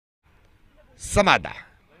समादा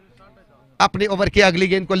अपने ओवर की अगली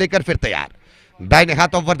गेंद को लेकर फिर तैयार, दाहिने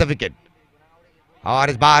हाथ ओवर द विकेट, और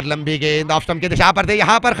इस बार लंबी गेंद ऑफ स्टंप की दिशा पर थे,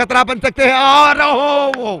 यहां पर खतरा बन सकते हैं,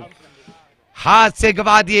 और हाथ से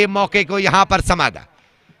गवा दिए मौके को यहां पर समादा।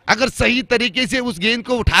 अगर सही तरीके से उस गेंद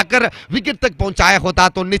को उठाकर विकेट तक पहुंचाया होता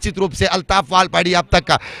तो निश्चित रूप से अल्ताफ वालपाड़ी अब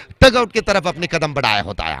तक टग आउट की तरफ अपने कदम बढ़ाया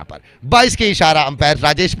होता। यहां पर 22 के इशारा अंपायर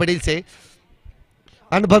राजेश पटेल से,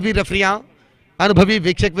 अनुभवी रेफरियां, अनुभवी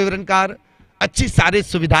वीक्षक विवरणकार, अच्छी सारी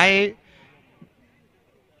सुविधाएं।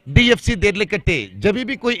 डीएफसी देरलेकट्टे जब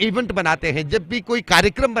भी कोई इवेंट बनाते हैं, जब भी कोई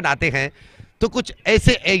कार्यक्रम बनाते हैं, तो कुछ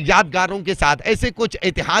ऐसे यादगारों के साथ, ऐसे कुछ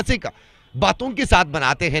ऐतिहासिक बातों के साथ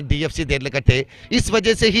बनाते हैं डीएफसी देरलेकट्टे। इस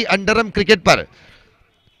वजह से ही अंडरआर्म क्रिकेट पर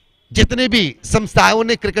जितने भी संस्थाओं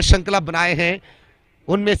ने क्रिकेट श्रृंखला बनाए हैं,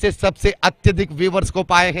 उनमें से सबसे अत्यधिक व्यूअर्स को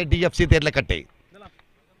पाए हैं डीएफसी देरलेकट्टे।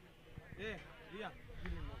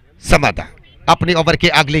 समादा अपनी ओवर की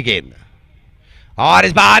अगली गेंद, और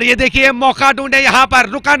इस बार ये देखिए मौका ढूंढे, यहां पर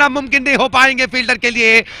रुकाना मुमकिन नहीं हो पाएंगे फील्डर के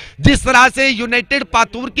लिए। जिस तरह से यूनाइटेड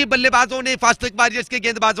पातूर के बल्लेबाजों ने फास्ट वॉरियर्स के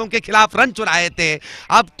गेंदबाजों के खिलाफ रन चुराए थे,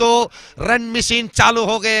 अब तो रन मशीन चालू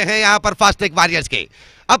हो गए हैं यहां पर फास्ट वॉरियर्स के।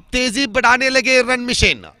 अब तेजी बढ़ाने लगे रन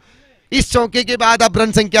मशीन। इस चौके के बाद अब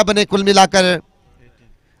रन संख्या बने कुल मिलाकर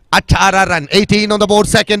 18 run, 18 on the board,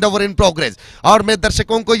 second over in progress. और मैं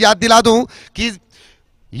दर्शकों को याद दिला दूं कि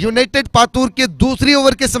यूनाइटेड पातूर के दूसरी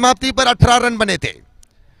ओवर के समाप्ति पर 18 रन बने थे,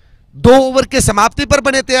 2 ओवर के समाप्ति पर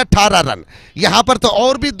बने थे 18 रन। यहां पर तो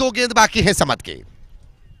और भी 2 गेंद बाकी हैं समत के।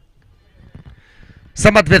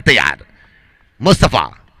 समत फिर तैयार, मुस्तफा,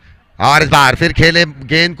 और इस बार फिर खेले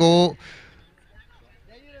गेंद को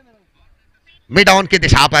मिड ऑन की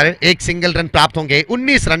दिशा पर, एक सिंगल रन प्राप्त होंगे।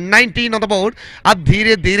 19 रन, 19 ऑन द बोर्ड। अब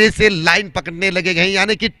धीरे धीरे से लाइन पकड़ने लगे हैं,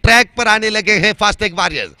 यानी कि ट्रैक पर आने लगे हैं फास्ट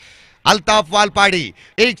वॉरियर्स। अल्ताफ वालपाड़ी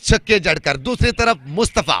एक छक्के जड़कर, दूसरी तरफ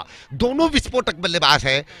मुस्तफा, दोनों विस्फोटक बल्लेबाज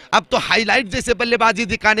हैं। अब तो हाईलाइट जैसे बल्लेबाजी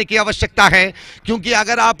दिखाने की आवश्यकता है, क्योंकि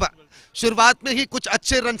अगर आप शुरुआत में ही कुछ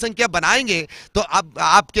अच्छे रन संख्या बनाएंगे तो अब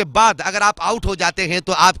आपके बाद अगर आप आउट हो जाते हैं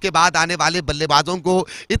तो आपके बाद आने वाले बल्लेबाजों को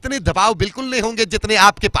इतने दबाव बिल्कुल नहीं होंगे जितने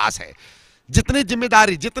आपके पास है, जितनी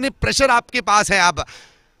जिम्मेदारी, जितने प्रेशर आपके पास है, अब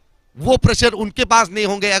वो प्रेशर उनके पास नहीं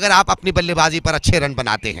होंगे अगर आप अपनी बल्लेबाजी पर अच्छे रन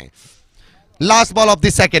बनाते हैं। Last ball of the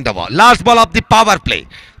second over, last ball of the power play.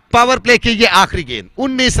 Power play की ये आखिरी गेंद,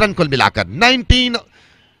 19 रन कुल मिलाकर, 19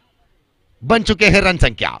 बन चुके हैं रन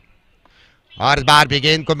संख्या। और इस बार भी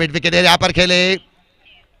गेंद को मिड विकेट एरिया पर खेले,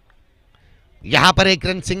 यहां पर एक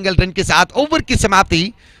रन सिंगल रन के साथ ओवर की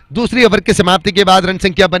समाप्ति। दूसरी ओवर की समाप्ति के बाद रन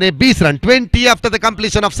संख्या बने 20 run, 20 after the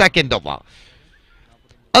completion of second over.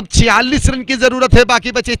 अब 46 रन की जरूरत है,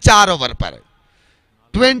 बाकी बचे 4 ओवर पर।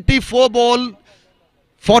 24 ball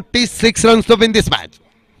 46 runs to win this match.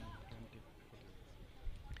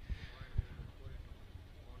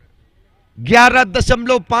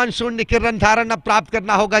 $11.50 के रन धारण अब प्राप्त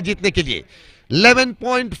करना होगा जीतने के लिए।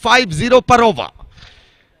 11.50 पर ओवर।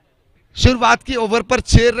 शुरुआत की ओवर पर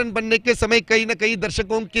 6 रन बनने के समय कहीं ना कहीं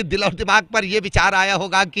दर्शकों के दिल और दिमाग पर यह विचार आया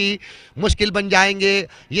होगा कि मुश्किल बन जाएंगे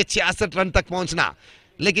ये 66 रन तक पहुंचना।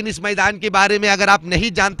 लेकिन इस मैदान के बारे में अगर आप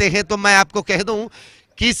नहीं जानते हैं तो मैं आपको कह दूं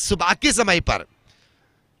कि सुबह के समय पर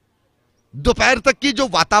दोपहर तक की जो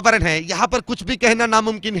वातावरण है, यहां पर कुछ भी कहना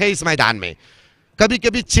नामुमकिन है इस मैदान में। कभी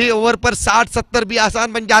कभी 6 ओवर पर 60-70 भी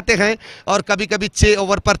आसान बन जाते हैं, और कभी कभी 6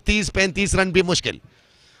 ओवर पर 30-35 रन भी मुश्किल।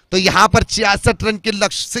 तो यहां पर 66 रन के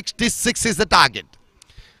लक्ष्य, 66 इज द टारगेट।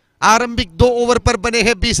 आरंभिक 2 ओवर पर बने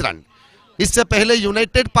हैं 20 रन। इससे पहले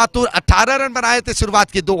यूनाइटेड पातूर 18 रन बनाए थे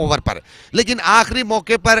शुरुआत के 2 ओवर पर, लेकिन आखिरी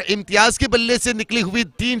मौके पर इम्तियाज के बल्ले से निकली हुई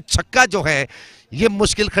 3 छक्का जो है ये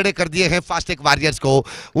मुश्किल खड़े कर दिए हैं फास्ट वॉरियर्स को।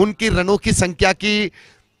 उनकी रनों की संख्या की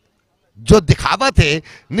जो दिखावा थे,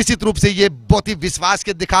 निश्चित रूप से ये बहुत ही विश्वास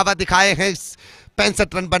के दिखावा दिखाए हैं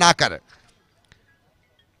 65 रन बनाकर।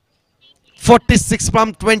 46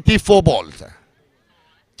 फ्रॉम 24 बॉल्स,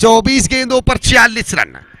 24 गेंदों पर 46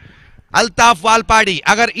 रन। अल्ताफ वालपाड़ी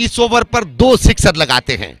अगर इस ओवर पर 2 सिक्सर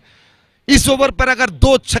लगाते हैं, इस ओवर पर अगर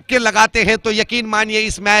 2 छक्के लगाते हैं, तो यकीन मानिए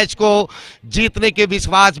इस मैच को जीतने के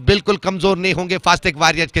विश्वास बिल्कुल कमजोर नहीं होंगे फास्ट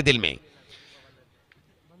वॉरियर्स के दिल में।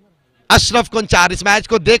 अशरफ कुंचार इस मैच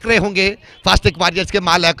को देख रहे होंगे, फास्ट वॉरियर्स के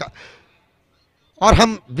मालिक, और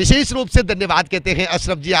हम विशेष रूप से धन्यवाद कहते हैं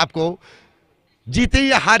अशरफ जी आपको। जीते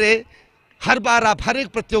या हारे, हर बार आप हर एक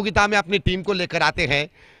प्रतियोगिता में अपनी टीम को लेकर आते हैं।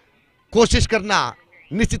 कोशिश करना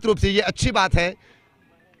निश्चित रूप से ये अच्छी बात है।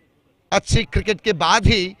 अच्छी क्रिकेट के बाद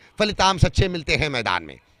ही फलितांश अच्छे मिलते हैं मैदान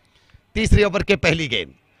में। तीसरी ओवर के पहली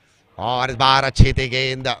गेंद, और इस बार अच्छी थी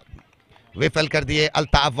गेंद, विफल कर दिए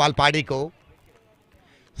अल्ताफ वालपाड़ी को।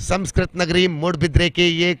 संस्कृत नगरी मूडबिद्रे के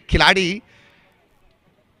ये खिलाड़ी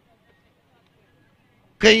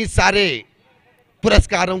कई सारे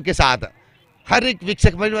पुरस्कारों के साथ, हर एक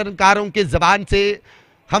वीक्षकों के जबान से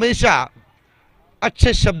हमेशा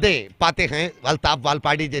अच्छे शब्दें पाते हैं अल्ताफ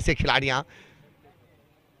वालपाड़ी जैसे खिलाड़ियां।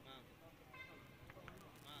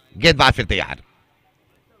 गेंदबाज फिर तैयार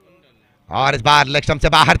और इस बार लेग स्टंप से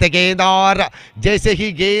बाहर थे गेंद, और जैसे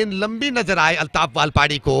ही गेंद लंबी नजर आए अल्ताफ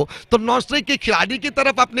वालपाड़ी को तो नॉन स्ट्राइक के खिलाड़ी की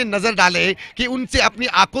तरफ अपने नजर डाले कि उनसे अपनी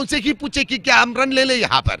आंखों से ही पूछे कि क्या हम रन ले ले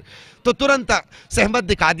यहां पर, तो तुरंत सहमत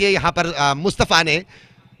दिखा दिए यहां पर मुस्तफा ने,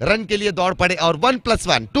 रन के लिए दौड़ पड़े और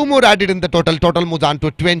 1+1 2 मोर added in the total moves on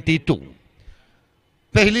to 22।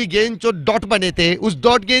 पहली गेंद जो डॉट बने थे उस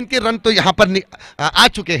डॉट गेंद के रन तो यहां पर आ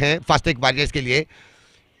चुके हैं फास्टेग वॉरियर्स के लिए।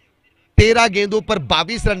 13 गेंदों पर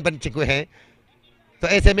 22 रन बन चुके हैं। तो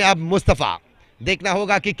ऐसे में अब मुस्तफा देखना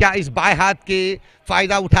होगा कि क्या इस बाएं हाथ के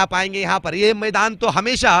फायदा उठा पाएंगे। यहां पर यह मैदान तो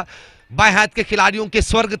हमेशा बाएं हाथ के खिलाड़ियों के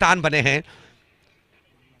स्वर्गतान बने हैं।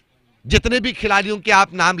 जितने भी खिलाड़ियों के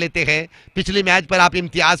आप नाम लेते हैं, पिछले मैच पर आप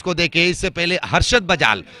इम्तियाज को देखें, इससे पहले हर्षद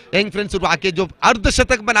बजाल यंग फ्रेंड्स उड़वा के जो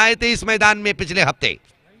अर्धशतक बनाए थे इस मैदान में पिछले हफ्ते,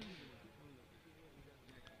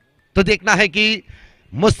 तो देखना है कि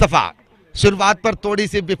मुस्तफा शुरुआत पर थोड़ी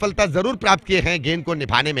सी विफलता जरूर प्राप्त किए हैं गेंद को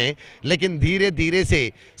निभाने में, लेकिन धीरे धीरे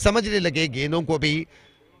से समझने लगे गेंदों को भी।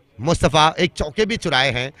 मुस्तफा एक चौके भी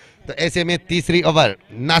चुराए हैं। तो ऐसे में तीसरी ओवर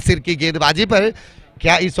नासिर की गेंदबाजी पर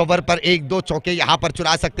क्या इस ओवर पर 1-2 चौके यहां पर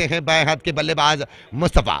चुरा सकते हैं बाएं हाथ के बल्लेबाज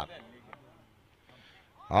मुस्तफा।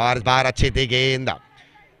 और इस बार अच्छी थी गेंद,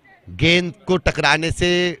 गेंद को टकराने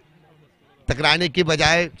की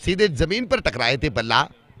बजाय सीधे जमीन पर टकराए थे बल्ला,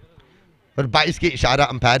 और 22 की इशारा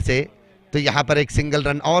अंपायर से। तो यहां पर एक सिंगल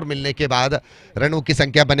रन और मिलने के बाद रनों की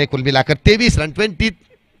संख्या बने कुल मिलाकर 23 रन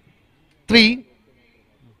 23।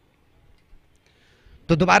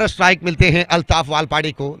 तो दोबारा स्ट्राइक मिलते हैं अल्ताफ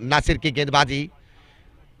वालपाड़ी को। नासिर की गेंदबाजी,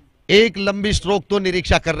 एक लंबी स्ट्रोक तो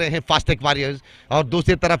निरीक्षा कर रहे हैं फास्टेग वॉरियर्स, और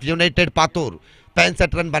दूसरी तरफ यूनाइटेड पातुर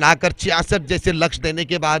 65 रन बनाकर 66 जैसे लक्ष्य देने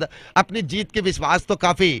के बाद अपनी जीत के विश्वास तो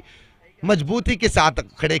काफी मजबूती के साथ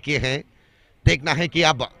खड़े किए हैं। देखना है कि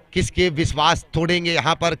अब किसके विश्वास तोड़ेंगे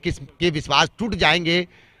यहां पर, किसके विश्वास टूट जाएंगे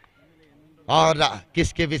और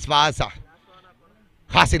किसके विश्वास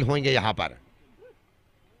हासिल होंगे यहां पर।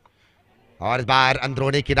 और इस बार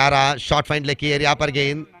अंदरूनी किनारा शॉर्ट फाइन लेग की एरिया पर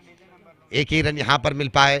गेंद, एक ही रन यहां पर मिल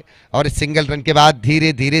पाए, और इस सिंगल रन के बाद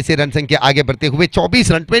धीरे धीरे से रन संख्या आगे बढ़ते हुए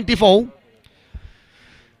 24 रन 24।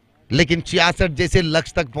 लेकिन 66 जैसे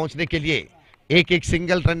लक्ष्य तक पहुंचने के लिए एक एक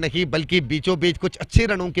सिंगल रन नहीं बल्कि बीचों बीच कुछ अच्छे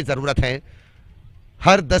रनों की जरूरत है।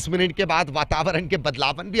 हर 10 मिनट के बाद वातावरण के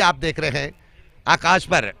बदलावन भी आप देख रहे हैं। आकाश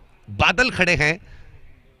पर बादल खड़े हैं,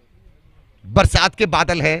 बरसात के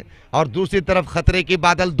बादल हैं, और दूसरी तरफ खतरे के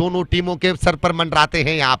बादल दोनों टीमों के सर पर मंडराते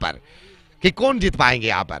हैं यहां पर कि कौन जीत पाएंगे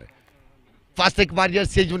यहां पर, फास्टेग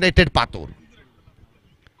वॉरियर्स से United Patur.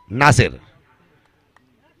 Nasir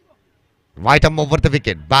white um over the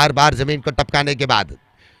wicket, बार बार जमीन को टपकाने के बाद,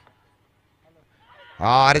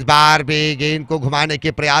 और इस बार भी गेंद को घुमाने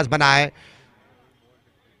के प्रयास बनाए,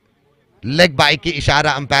 लेग बाई की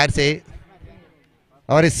इशारा अंपायर से,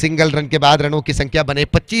 और इस सिंगल रन के बाद रनों की संख्या बने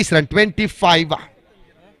 25 रन 25।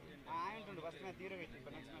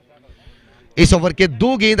 इस ओवर के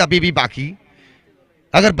 2 गेंद अभी भी बाकी,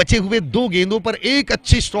 अगर बचे हुए 2 गेंदों पर एक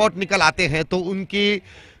अच्छी शॉट निकल आते हैं तो उनकी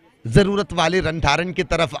जरूरत वाले रन धारण की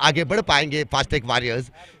तरफ आगे बढ़ पाएंगे फास्टेग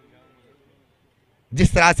वॉरियर्स।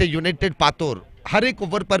 जिस तरह से यूनाइटेड पातुर हर एक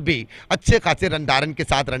ओवर पर भी अच्छे खासे रन धारण के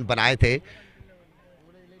साथ रन बनाए थे,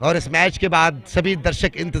 और इस मैच के बाद सभी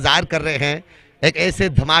दर्शक इंतजार कर रहे हैं एक ऐसे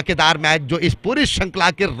धमाकेदार मैच जो इस पूरी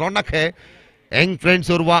श्रृंखला की रौनक है। यंग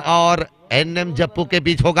फ्रेंड्स उर्वा और एनएम जप्पू के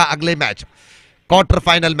बीच होगा अगले मैच, क्वार्टर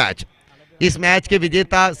फाइनल मैच। इस मैच के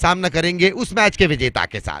विजेता सामना करेंगे उस मैच के विजेता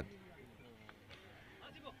के साथ।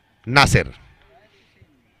 नासिर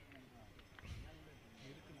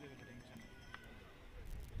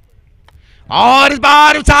और इस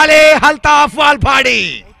बार उछाले अल्ताफ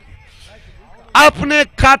वालपाड़ी, अपने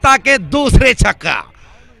खाता के दूसरे छक्का।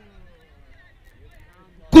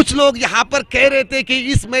 कुछ लोग यहां पर कह रहे थे कि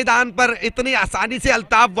इस मैदान पर इतनी आसानी से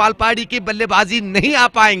अल्ताफ वालपाड़ी की बल्लेबाजी नहीं आ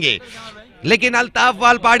पाएंगे, लेकिन अल्ताफ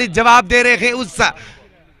वालपाड़ी जवाब दे रहे हैं उस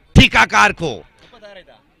ठीकाकार को।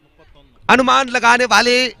 अनुमान लगाने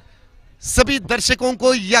वाले सभी दर्शकों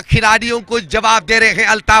को या खिलाड़ियों को जवाब दे रहे हैं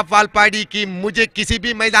अल्ताफ वालपाड़ी की, मुझे किसी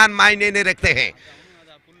भी मैदान मायने नहीं रखते हैं,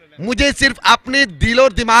 मुझे सिर्फ अपने दिल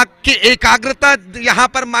और दिमाग की एकाग्रता यहां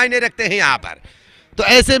पर मायने रखते हैं यहां पर। तो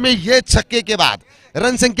ऐसे में यह छक्के के बाद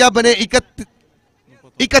रन संख्या बने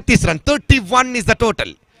 31 रन, 31 इज द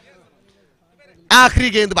टोटल। आखिरी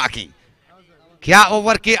गेंद बाकी, क्या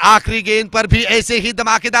ओवर की आखिरी गेंद पर भी ऐसे ही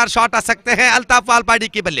धमाकेदार शॉट आ सकते हैं अल्ताफ वालपाड़ी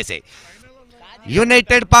के बल्ले से।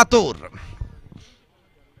 यूनाइटेड पातुर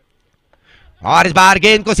और इस बार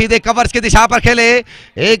गेंद को सीधे कवर्स की दिशा पर खेले,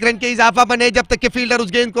 1 रन के इजाफा बने जब तक कि फील्डर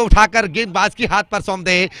उस गेंद को उठाकर गेंदबाज की हाथ पर सौंप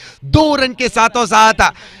दे। 2 रन के साथों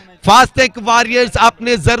साथ फास्टेक वॉरियर्स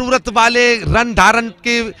अपने जरूरत वाले रन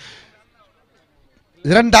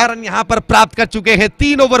धारण यहां पर प्राप्त कर चुके हैं।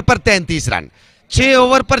 3 ओवर पर 33 रन, 6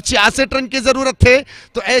 ओवर पर 66 रन की जरूरत थे,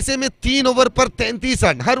 तो ऐसे में 3 ओवर पर 33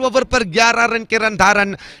 रन, हर ओवर पर 11 रन के रन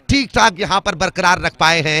धारण ठीक ठाक यहां पर बरकरार रख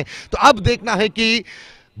पाए हैं। तो अब देखना है कि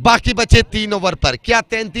बाकी बचे 3 ओवर पर क्या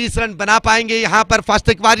 33 रन बना पाएंगे यहां पर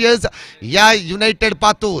फास्टेक वॉरियर्स, या यूनाइटेड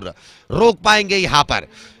पातूर रोक पाएंगे यहां पर।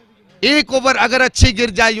 1 ओवर अगर अच्छी गिर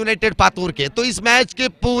जाए यूनाइटेड पातूर के, तो इस मैच के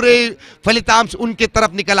पूरे फलितांश उनके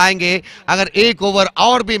तरफ निकल आएंगे। अगर 1 ओवर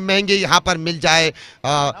और भी महंगे यहां पर मिल जाए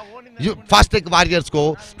फास्टेक वॉरियर्स को,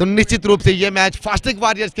 तो निश्चित रूप से यह मैच फास्टेक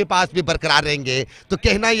वॉरियर्स के पास भी बरकरार रहेंगे। तो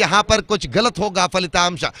कहना यहां पर कुछ गलत होगा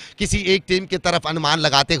फलितांश किसी एक टीम की तरफ अनुमान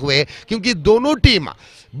लगाते हुए, क्योंकि दोनों टीम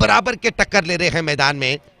बराबर के टक्कर ले रहे हैं मैदान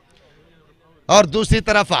में। और दूसरी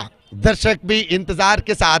तरफ दर्शक भी इंतजार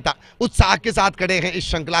के साथ, उत्साह के साथ खड़े हैं इस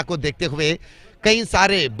श्रृंखला को देखते हुए। कई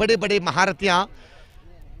सारे बड़े बड़े महारथियां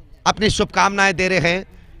अपनी शुभकामनाएं दे रहे हैं।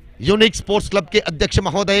 यूनिक स्पोर्ट्स क्लब के अध्यक्ष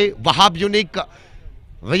महोदय वहाब यूनिक,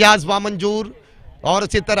 रियाज वामंजूर, और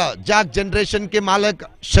इसी तरह जाग जनरेशन के मालिक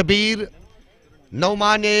शबीर,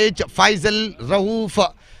 नौमान एज, फाइजल, रऊफ,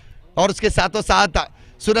 और उसके साथों साथ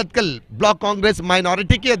सूरतकल ब्लॉक कांग्रेस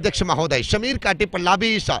माइनॉरिटी के अध्यक्ष महोदय शमीर काटी पल्ला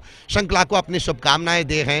भी इस श्रृंखला को अपनी शुभकामनाएं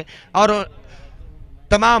दे हैं। और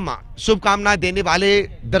तमाम शुभकामनाएं देने वाले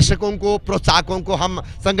दर्शकों को, प्रोत्साहकों को हम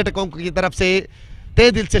संगठकों की तरफ से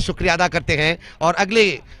तहे दिल से शुक्रिया अदा करते हैं। और अगले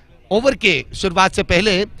ओवर के शुरुआत से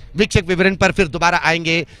पहले वीक्षक विवरण पर फिर दोबारा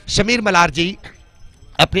आएंगे शमीर मलार जी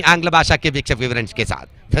अपनी आंग्ल भाषा के वीक्षक विवरण के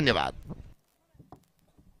साथ। धन्यवाद।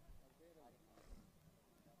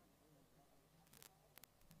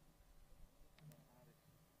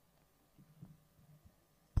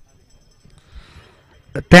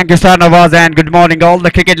 Thank you, Sir Nawaz, and good morning, all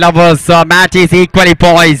the cricket lovers. Match is equally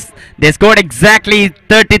poised. They scored exactly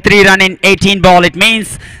 33 run in 18 ball. It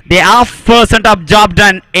means the half% of job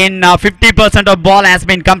done in 50% of ball has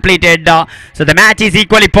been completed. So the match is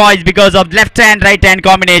equally poised because of left hand, right hand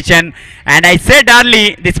combination. And I said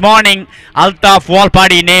early this morning, Althaf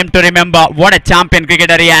Valpady named to remember. What a champion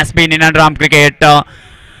cricketer he has been in Underarm cricket.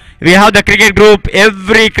 We have the cricket group,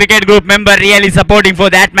 every cricket group member really supporting for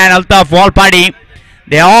that man, Althaf Valpady.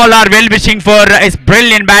 They all are well wishing for his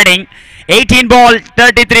brilliant batting. 18 ball,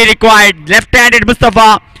 33 required. Left-handed Mustafa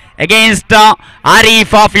against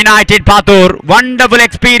Arif of United Patur. Wonderful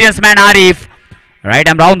experienced man Arif. Right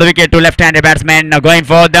arm round the wicket to left-handed batsman going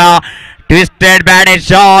for the twisted batted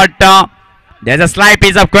shot. There's a slight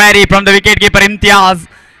piece of query from the wicketkeeper Imtiaz,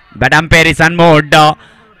 but umpire is unmoved.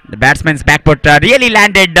 The batsman's back foot really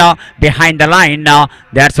landed behind the line.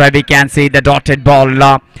 That's why we can see the dotted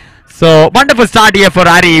ball. So wonderful start here for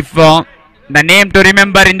Arif, the name to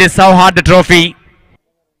remember in this Souharda trophy.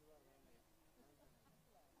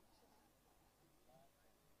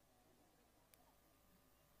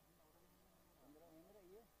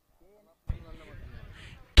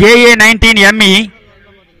 KA19 ME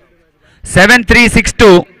 7362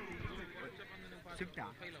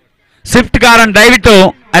 Swift ಕಾರನ್ನು ದಯವಿಟ್ಟು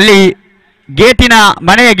ಅಲ್ಲಿ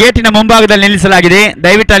ಮನೆಯ ಗೇಟಿನ ಮುಂಭಾಗದಲ್ಲಿ ನಿಲ್ಲಿಸಲಾಗಿದೆ.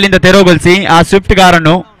 ದಯವಿಟ್ಟು ಅಲ್ಲಿಂದ ತೆರವುಗೊಳಿಸಿ ಆ ಸ್ವಿಫ್ಟ್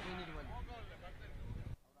ಕಾರನ್ನು.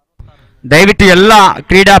 ದಯವಿಟ್ಟು ಎಲ್ಲ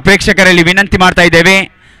ಕ್ರೀಡಾ ಪ್ರೇಕ್ಷಕರಲ್ಲಿ ವಿನಂತಿ ಮಾಡ್ತಾ ಇದ್ದೇವೆ,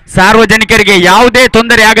 ಸಾರ್ವಜನಿಕರಿಗೆ ಯಾವುದೇ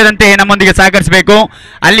ತೊಂದರೆ ಆಗದಂತೆ ನಮ್ಮೊಂದಿಗೆ ಸಹಕರಿಸಬೇಕು.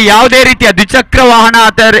 ಅಲ್ಲಿ ಯಾವುದೇ ರೀತಿಯ ದ್ವಿಚಕ್ರ ವಾಹನ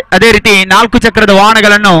ಅದೇ ರೀತಿ 4 ಚಕ್ರದ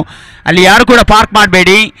ವಾಹನಗಳನ್ನು ಅಲ್ಲಿ ಯಾರು ಕೂಡ ಪಾರ್ಕ್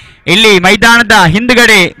ಮಾಡಬೇಡಿ. ಇಲ್ಲಿ ಮೈದಾನದ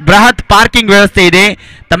ಹಿಂದುಗಡೆ ಬೃಹತ್ ಪಾರ್ಕಿಂಗ್ ವ್ಯವಸ್ಥೆ ಇದೆ.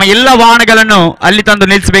 ತಮ್ಮ ಎಲ್ಲ ವಾಹನಗಳನ್ನು ಅಲ್ಲಿ ತಂದು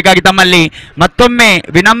ನಿಲ್ಲಿಸಬೇಕಾಗಿ ತಮ್ಮಲ್ಲಿ ಮತ್ತೊಮ್ಮೆ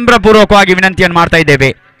ವಿನಮ್ರಪೂರ್ವಕವಾಗಿ ವಿನಂತಿಯನ್ನು ಮಾಡ್ತಾ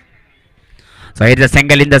ಇದ್ದೇವೆ. So here is a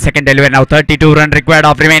single in the second delivery. Now 32 run required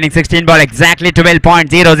of remaining 16 ball. Exactly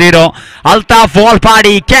 12.00. Althaf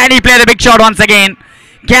Valpady. Can he play the big shot once again?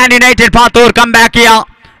 Can United Patur come back here?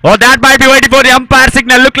 Oh, that might be waiting for the umpire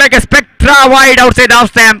signal. Look like a spectra wide outside off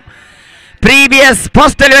stamp. Previous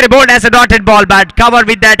first delivery board has a dotted ball, but covered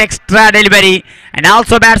with that extra delivery. And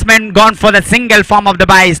also batsman gone for the single form of the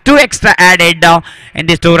buys. 2 extra added in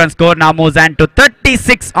this 2-run score. Now moves on to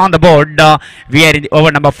 36 on the board. We are in the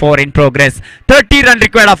over number 4 in progress. 30 run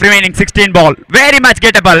required of remaining 16 ball. Very much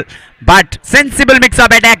gettable, but sensible mix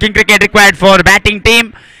of attacking cricket required for batting team.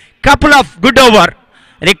 Couple of good over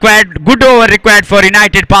required for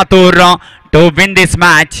United Patur to win this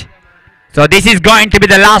match. So this is going to be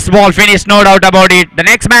the last ball finish, no doubt about it. The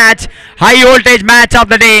next match, high voltage match of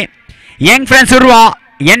the day. Young Friends Urva,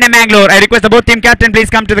 NM Mangalore. I request the both team captain please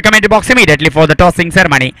come to the commentary box immediately for the tossing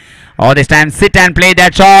ceremony. Oh, this time sit and play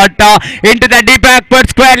that shot into the deep backward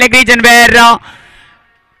square leg region where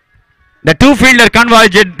The two fielder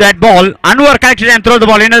converged that ball. Anwar collected and throw the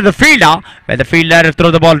ball into the fielder, where the fielder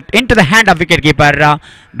throw the ball into the hand of wicketkeeper.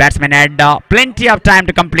 Batsman had plenty of time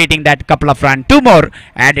to completing that couple of runs. Two more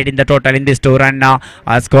added in the total in this 2-run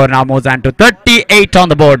score. Now moves on to 38 on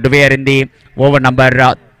the board. We are in the over number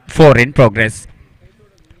 4 in progress.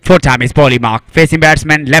 4 time is Polly Mark. Facing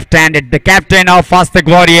batsman left-handed, the captain of Fastek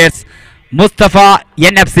Warriors, Mustafa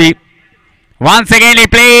NFC. Once again he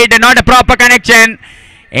played not a proper connection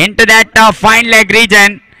into that fine leg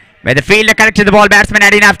region, where the fielder collected the ball. Batsman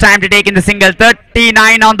had enough time to take in the single.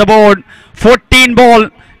 39 on the board. 14 ball.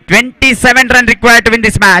 27 run required to win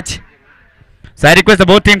this match. So I request the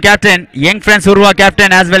both team captain, Young Friends Urva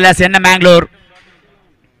captain as well as Yenna Mangalore.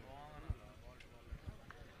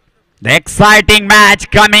 The exciting match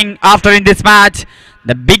coming after in this match.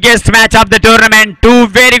 The biggest match of the tournament. Two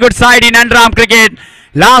very good side in Underarm cricket.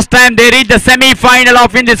 Last time they reached the semi-final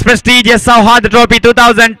of in this prestigious Souharda Trophy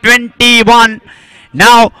 2021.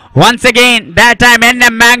 Now, once again, that time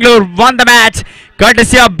NM Mangalore won the match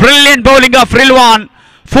courtesy of brilliant bowling of Rilwan.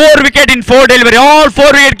 4 wicket in 4 delivery. All 4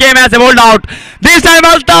 wicket came as a bowled out. This time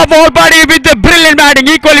Althaf Valpady with the brilliant batting.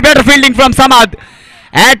 Equally better fielding from Samad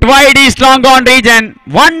at wide east long on region.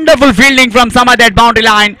 Wonderful fielding from Samad at boundary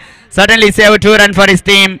line. Certainly save a 2 run for his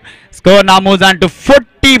team. Score now moves on to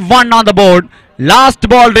 41 on the board. Last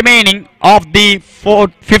ball remaining of the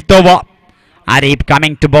 5th over. Arif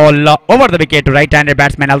coming to bowl over the wicket to right-handed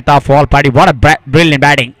batsman Althaf Valpady. What a brilliant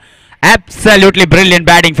batting. Absolutely brilliant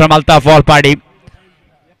batting from Althaf Valpady.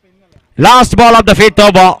 Last ball of the 5th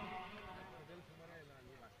over.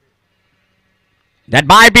 That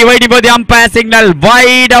might be waiting for the umpire signal.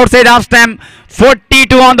 Wide outside half stump.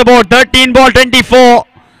 42 on the board. 13 ball 24.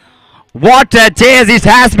 What a chase it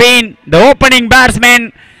has been. The opening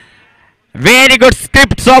batsman. Very good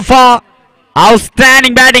script so far.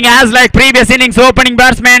 Outstanding batting as like previous innings. Opening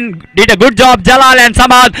batsman did a good job. Jalal and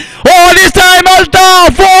Samad. Oh, this time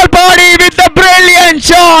Althaf Valpady with the brilliant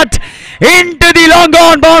shot into the long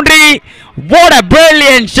on boundary. What a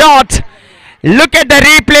brilliant shot. Look at the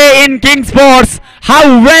replay in King Sports.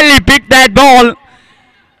 How well he picked that ball.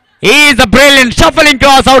 He is a brilliant shuffling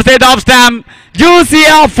cross outside the off stump. Juicy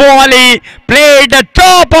off volley. Played the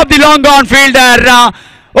top of the long on fielder.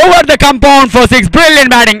 Over the compound for 6. Brilliant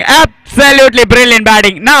batting. Absolutely brilliant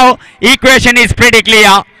batting. Now, equation is pretty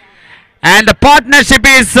clear. And the partnership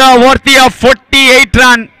is worthy of 48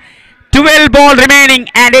 run. 12 ball remaining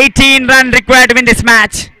and 18 run required to win this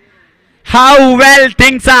match. How well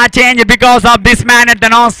things are changed because of this man at the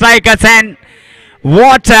non-strikers end.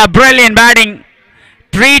 What a brilliant batting.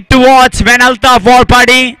 Treat to watch when Althaf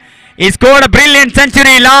Valpady he scored a brilliant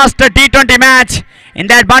century last T20 match in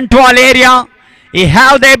that Bantwal area. He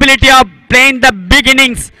have the ability of playing the big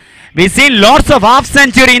innings. We've seen lots of half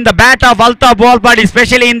century in the bat of Althaf Valpady,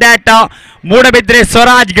 especially in that Mudabidre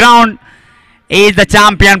Swaraj ground. He is the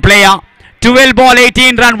champion player. 12 ball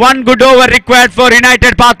 18 run, 1 good over required for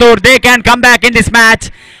United Pathur. They can come back in this match,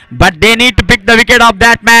 but they need to pick the wicket of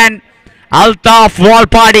that man, Althaf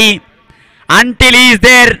Valpady. Until he is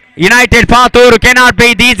there, United Pathur cannot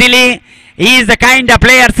beat easily. He is the kind of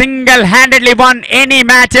player single-handedly won any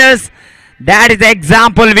matches. That is the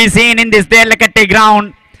example we seen in this Delakatti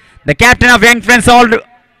ground. The captain of Young Friends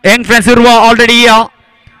Urva already here,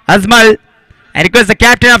 Azmal. I request the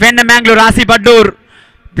captain of NM Mangalore, Asi Paddur,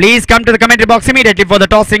 please come to the commentary box immediately for the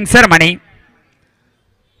tossing ceremony.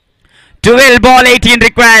 12 ball 18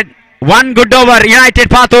 required. 1 good over. United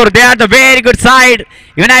Pathur, they are the very good side.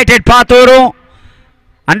 United Pathur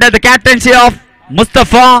under the captaincy of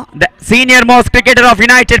Mustafa, the senior most cricketer of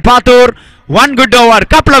United Pathur. 1 good over,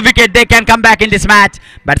 couple of wickets, they can come back in this match.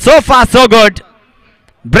 But so far so good.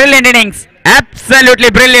 Brilliant innings. Absolutely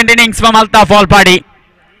brilliant innings from Althaf Valpady.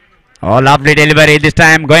 Oh, lovely delivery this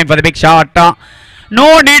time, going for the big shot.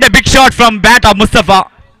 No need a big shot from bat of Mustafa.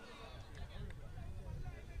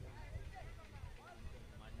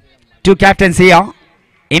 2 captains here,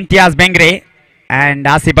 Imtiaz Bengre and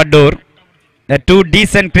Asi Paddur. The 2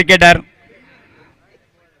 decent cricketer.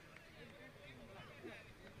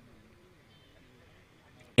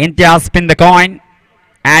 Imtiaz spin the coin,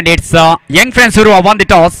 and it's Young Friends Urva won the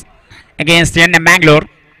toss against NM Mangalore.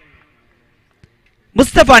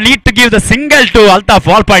 Mustafa need to give the single to Althaf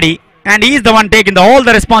Valpady, and he is the one taking all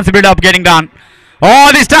the responsibility of getting done.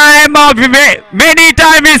 Oh, this time, many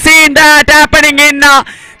times we've seen that happening in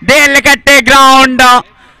Delakatti ground.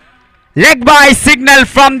 Leg by signal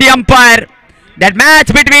from the umpire. That match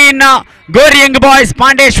between Gori Young Boys,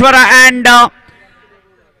 Pandeshwara and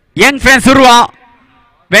Young Friends Urva.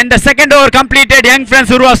 When the second over completed, Young Friends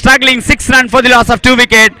Urva struggling 6 runs for the loss of 2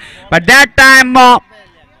 wickets. But that time,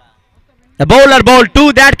 The bowler bowled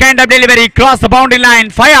to that kind of delivery, crossed the boundary line.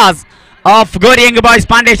 Fayaz of Gori Young Boys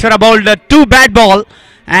Pandeshwara bowled a 2 bad ball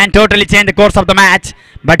and totally changed the course of the match.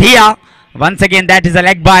 But here, once again, that is a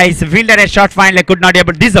leg by fielder, a short final, could not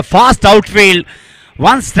able. This is a fast outfield.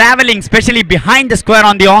 Once travelling, especially behind the square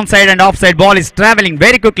on the onside and offside, ball is travelling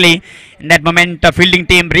very quickly. In that moment, fielding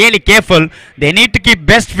team really careful. They need to keep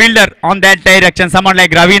best fielder on that direction. Someone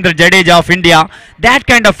like Ravindra Jadeja of India. That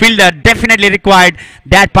kind of fielder definitely required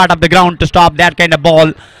that part of the ground to stop that kind of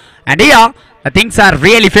ball. And here, the things are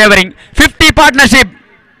really favouring. 50 partnership.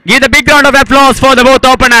 Give the big round of applause for the both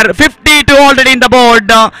opener. 52 already in the board.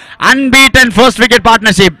 Unbeaten first wicket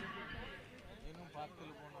partnership.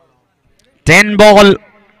 10 ball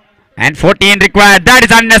and 14 required. That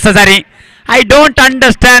is unnecessary. I don't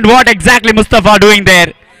understand what exactly Mustafa doing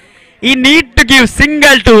there. He need to give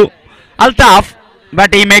single to Althaf,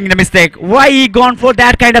 but he making the mistake. Why he gone for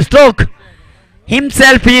that kind of stroke?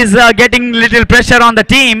 Himself he is getting little pressure on the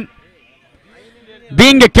team.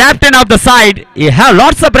 Being a captain of the side, he have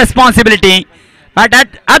lots of responsibility. But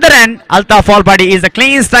at other end, Althaf Valpady is a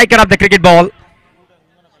clean striker of the cricket ball.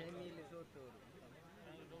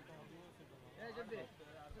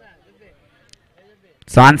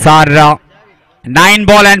 So Ansar, 9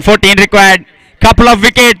 ball and 14 required. Couple of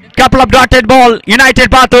wicket, couple of dotted ball.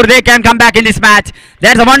 United Pathur, they can come back in this match.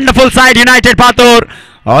 There's a wonderful side, United Pathur.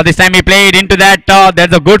 Oh, this time he played into that.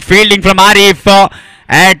 There's a good fielding from Arif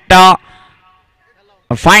at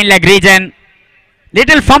a fine leg region.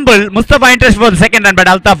 Little fumble. Mustafa interested for the second run, but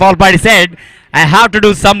Althaf Valpady said, I have to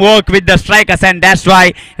do some work with the strikers, and that's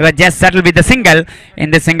why he was just settled with the single. In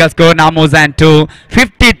the single score now moves on to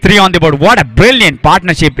 53 on the board. What a brilliant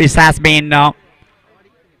partnership this has been.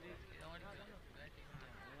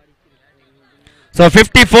 So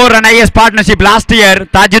 54 run highest partnership last year,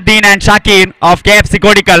 Tajuddin and Shakir of KFC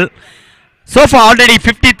Kodikal. So far already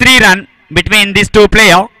 53 run between these two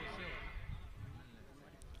players.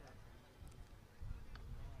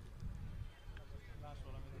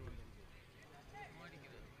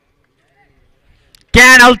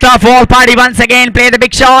 Can Althaf Valpady once again play the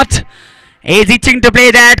big shot? He is itching to play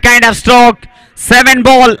that kind of stroke. 7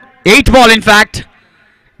 ball, 8 ball in fact.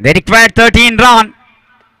 They required 13 run.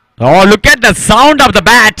 Oh, look at the sound of the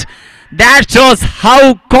bat. That shows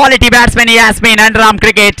how quality batsman he has been in underarm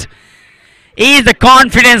cricket. He is a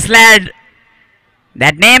confidence lad.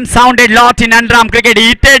 That name sounded lot in underarm cricket. He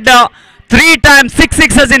hit 3 times 6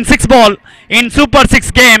 sixes in 6 ball in Super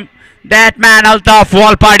 6 game. That man Althaf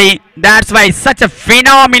Valpady. That's why such a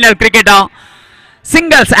phenomenal cricketer.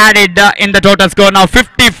 Singles added in the total score. Now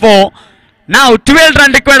 54. Now 12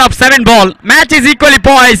 run required of 7 ball. Match is equally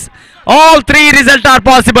poised. All 3 results are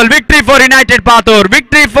possible. Victory for United Pathur.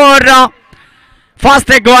 Victory for Fast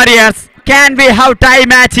Leg Warriors. Can we have tie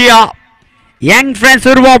match here? Young friends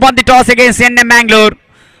Urva won the toss against NM Bangalore.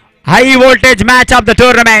 High voltage match of the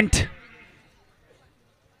tournament.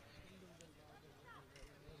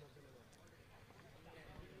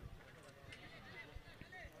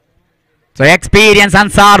 So experienced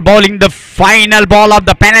Ansar bowling the final ball of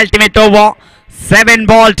the penultimate over. 7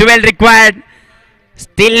 ball, 12 required.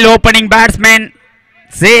 Still opening batsman.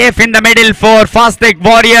 Safe in the middle for Fast Leg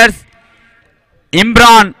Warriors.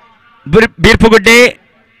 Imran Birpugudde,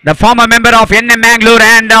 the former member of NM Bangalore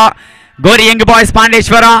and Gori Young Boys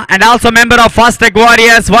Pandeshwara, and also member of Fast Leg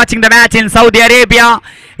Warriors, watching the match in Saudi Arabia.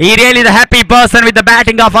 He really the happy person with the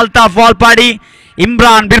batting of Althaf Valpady.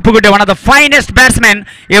 Imran Birpugudde, one of the finest batsmen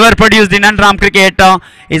ever produced in underarm cricket,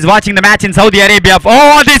 is watching the match in Saudi Arabia.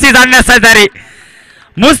 Oh, this is unnecessary.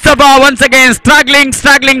 Mustafa once again struggling.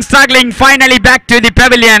 Finally back to the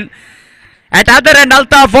pavilion. At other end,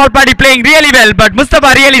 Althaf Valpady playing really well, but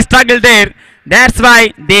Mustafa really struggled there. That's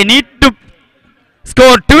why they need to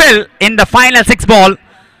score 12 in the final 6 ball.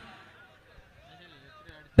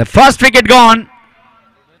 The first wicket gone.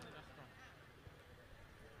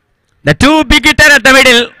 The 2 big hitter at the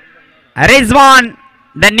middle. Rizwan,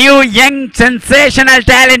 the new young sensational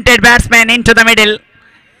talented batsman into the middle.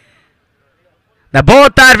 The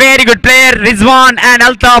both are very good player, Rizwan and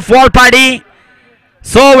Althaf Valpady.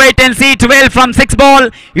 So wait and see, 12 from 6 ball.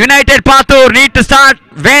 United Pathur need to start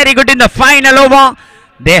very good in the final over.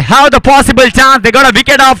 They have the possible chance. They got a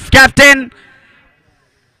wicket off captain.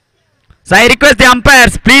 So I request the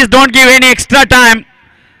umpires, please don't give any extra time.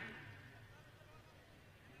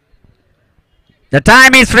 The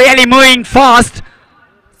time is really moving fast.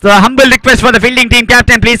 So a humble request for the fielding team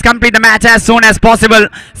captain, please complete the match as soon as possible.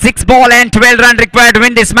 6 ball and 12 run required to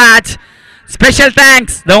win this match. Special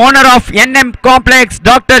thanks, the owner of NM Complex,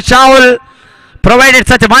 Dr. Shaul, provided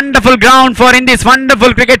such a wonderful ground for in this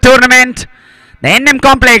wonderful cricket tournament. The NM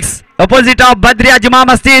Complex, opposite of Badriya Juma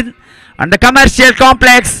Masjid, on the commercial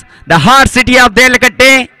complex, the heart city of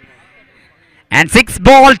Delakatte. And 6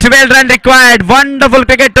 ball, 12 run required. Wonderful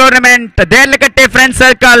cricket tournament. Delakatte Friends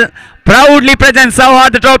Circle proudly presents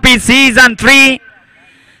Souharda Trophy Season 3.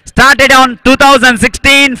 Started on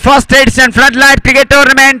 2016, first edition Floodlight Cricket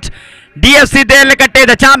Tournament. DFC Delakatte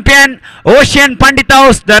the champion. Ocean Pandit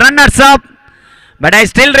House the runners-up. But I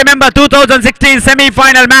still remember 2016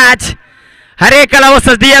 semi-final match. Harekala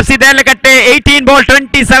versus DFC Delakatte, 18 ball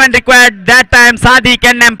 27 required. That time Sadiq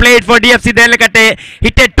NM played for DFC Delakatte,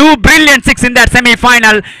 hit a 2 brilliant 6 in that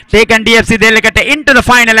semi-final, taken DFC Delakatte into the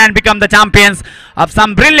final and become the champions of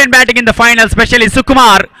some brilliant batting in the final, especially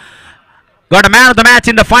Sukumar got a man of the match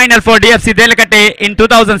in the final for DFC Delakatte in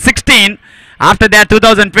 2016. After that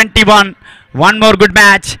 2021, one more good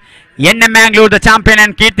match. NM Mangalore the champion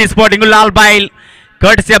and Kirti Sporting Ullal Bail,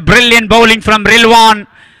 courtesy of brilliant bowling from Rilwan.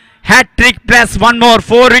 Hat-trick plus one more,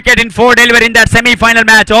 4 wicket in 4 delivery in that semi-final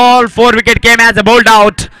match. All 4 wicket came as a bowled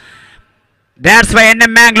out. That's why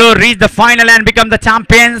NM Mangalore reached the final and become the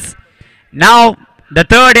champions. Now the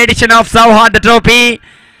 3rd edition of Souharda Trophy.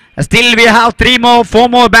 Still we have 4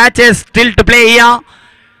 more matches still to play here.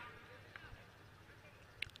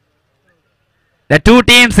 The 2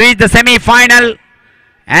 teams reach the semi-final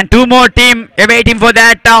and 2 more teams awaiting for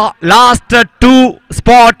that last 2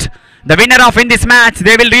 spot. The winner of in this match,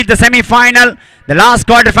 they will reach the semi-final. The last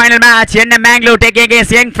quarter-final match, NM Mangalore taking against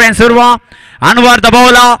Young Friends Surwa. Anwar the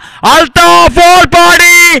bowler. Althaf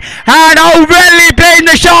Valpady, and how well he played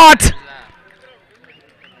the shot.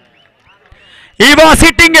 He was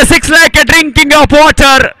hitting a 6 like a drinking of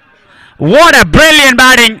water. What a brilliant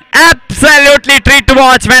batting. Absolutely treat to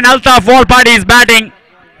watch when Althaf Valpady is batting.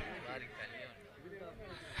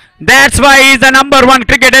 That's why he is the #1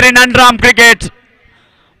 cricketer in Underarm cricket.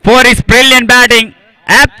 For his brilliant batting.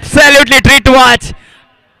 Absolutely treat to watch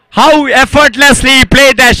how effortlessly he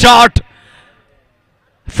played that shot.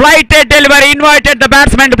 Flighted delivery, invited the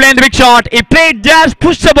batsman to play in the big shot. He played, just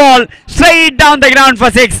pushed the ball straight down the ground for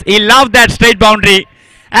 6. He loved that straight boundary.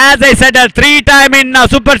 As I said, 3 times in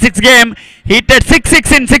Super 6 game, he hit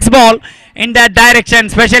 6 in 6 ball in that direction.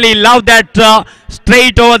 Especially loved that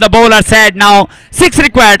straight over the bowler's head. Now 6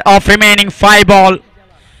 required of remaining 5 ball.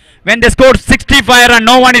 When they scored 65 and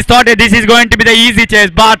no one is thought that this is going to be the easy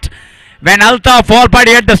chase, but when Althaf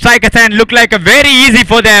Valpady had the strikers and looked like a very easy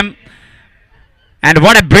for them, and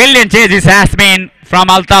what a brilliant chase this has been from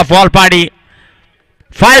Althaf Valpady.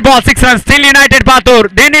 5 ball 6 runs, still United Pathur.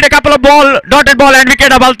 They need a couple of dotted ball and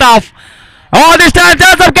wicket of Althaf. Oh, this time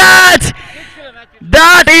chance of catch.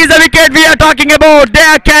 That is the wicket we are talking about. They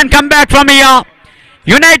can come back from here.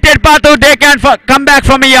 United Pathur, they can come back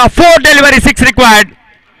from here. 4 delivery, 6 required.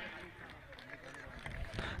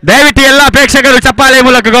 ದಯವಿಟ್ಟು ಎಲ್ಲ ಪ್ರೇಕ್ಷಕರು ಚಪ್ಪಾಳೆ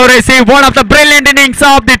ಮೂಲಕ ಗೌರವಿಸಿ. One of the brilliant innings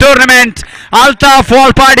of the tournament. Althaf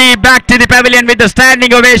Valpady back to the pavilion with the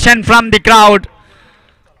standing ovation from the crowd.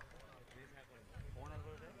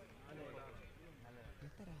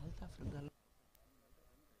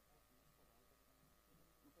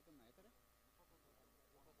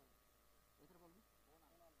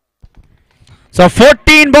 So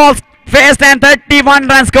 14 balls faced and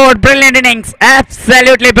 31 runs scored. Brilliant innings.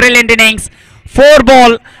 Absolutely brilliant innings. 4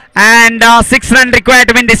 ball and 6 run required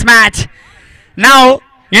to win this match. Now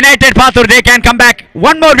United Pathur, they can come back.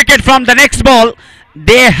 1 more wicket from the next ball.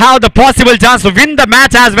 They have the possible chance to win the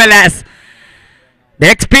match as well as the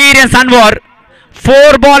experienced Anwar.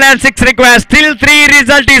 4 ball and 6 required. Still 3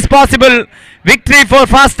 result is possible. Victory for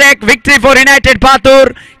Fastech, victory for United Pathur.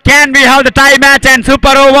 Can we have the tie match and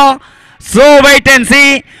super over? So wait and see.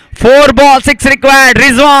 4 ball 6 required.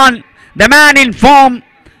 Rizwan, the man in form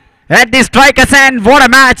at the strikers end. What a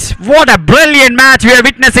match. What a brilliant match we are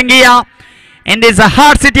witnessing here in this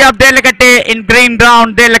heart city of Delakatte in green ground.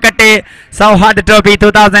 Delakatte Souharda Trophy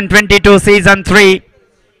 2022 season 3.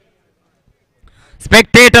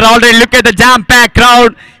 Spectator already look at the jam-packed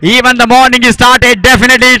crowd. Even the morning is started.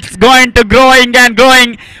 Definitely it's going to growing and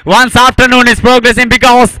growing once afternoon is progressing,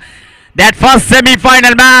 because that first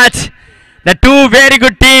semi-final match, the 2 very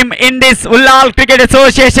good team in this Ullal Cricket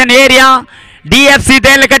Association area. DFC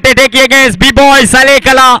Delakatte taking against B-Boys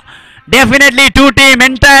Alekala. Definitely 2 team,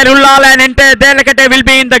 entire Ullal and entire Delakatte will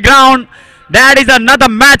be in the ground. That is another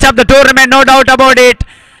match of the tournament, no doubt about it.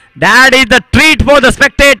 That is the treat for the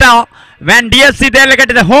spectator when DFC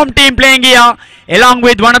Delakatte, the home team, playing here along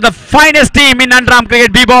with one of the finest team in Underarm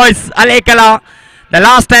cricket, B-Boys Alekala. The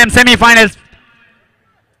last time semi-finals,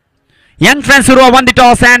 Young Friends Surwa won the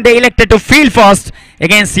toss and they elected to field first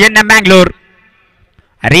against NM Mangalore.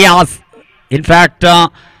 Riaz, in fact,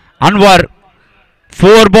 Anwar,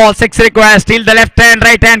 4 ball 6 requires. Still the left hand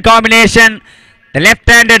right hand combination. The left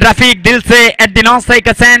handed Rafiq Dilse at the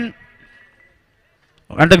non-strikers end.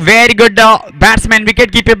 And a very good batsman,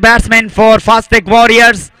 wicket-keeper batsman for Fastech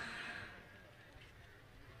Warriors.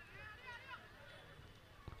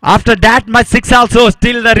 After that much six also,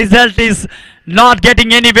 still the result is not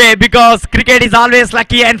getting anywhere because cricket is always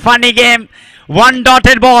lucky and funny game. One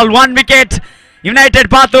dotted ball, one wicket. United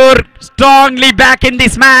Pathur strongly back in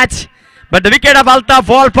this match. But the wicket of Althaf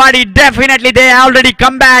Valpady, definitely they already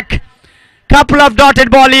come back. Couple of dotted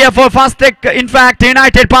ball here for Fastech. In fact,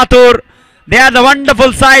 United Pathur, they are the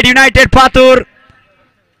wonderful side, United Pathur.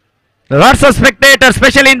 Lots of spectators,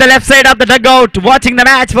 especially in the left side of the dugout, watching the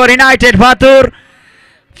match for United Pathur.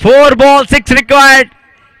 4 balls, 6 required.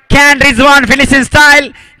 Can Rizwan finish in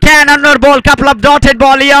style? Can Anwar bowl couple of dotted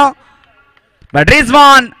ball here? But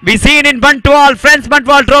Rizwan, we seen in Bantwal, French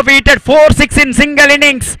Bantwal Trophy, hit at 4-6 in single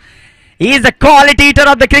innings. He is the quality hitter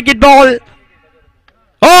of the cricket ball.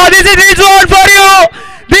 Oh, this is Rizwan for you!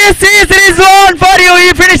 This is Rizwan for you!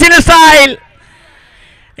 He finished in style.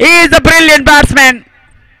 He is a brilliant batsman.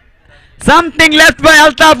 Something left by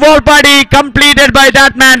Althaf Valpady, completed by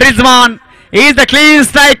that man Rizwan. He is the clean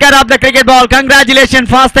striker of the cricket ball. Congratulations,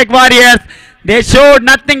 Fastech Warriors. They showed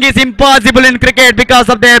nothing is impossible in cricket because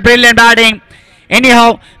of their brilliant batting.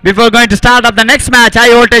 Anyhow, before going to start up the next match, high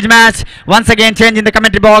voltage match, once again change in the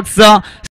commentary box.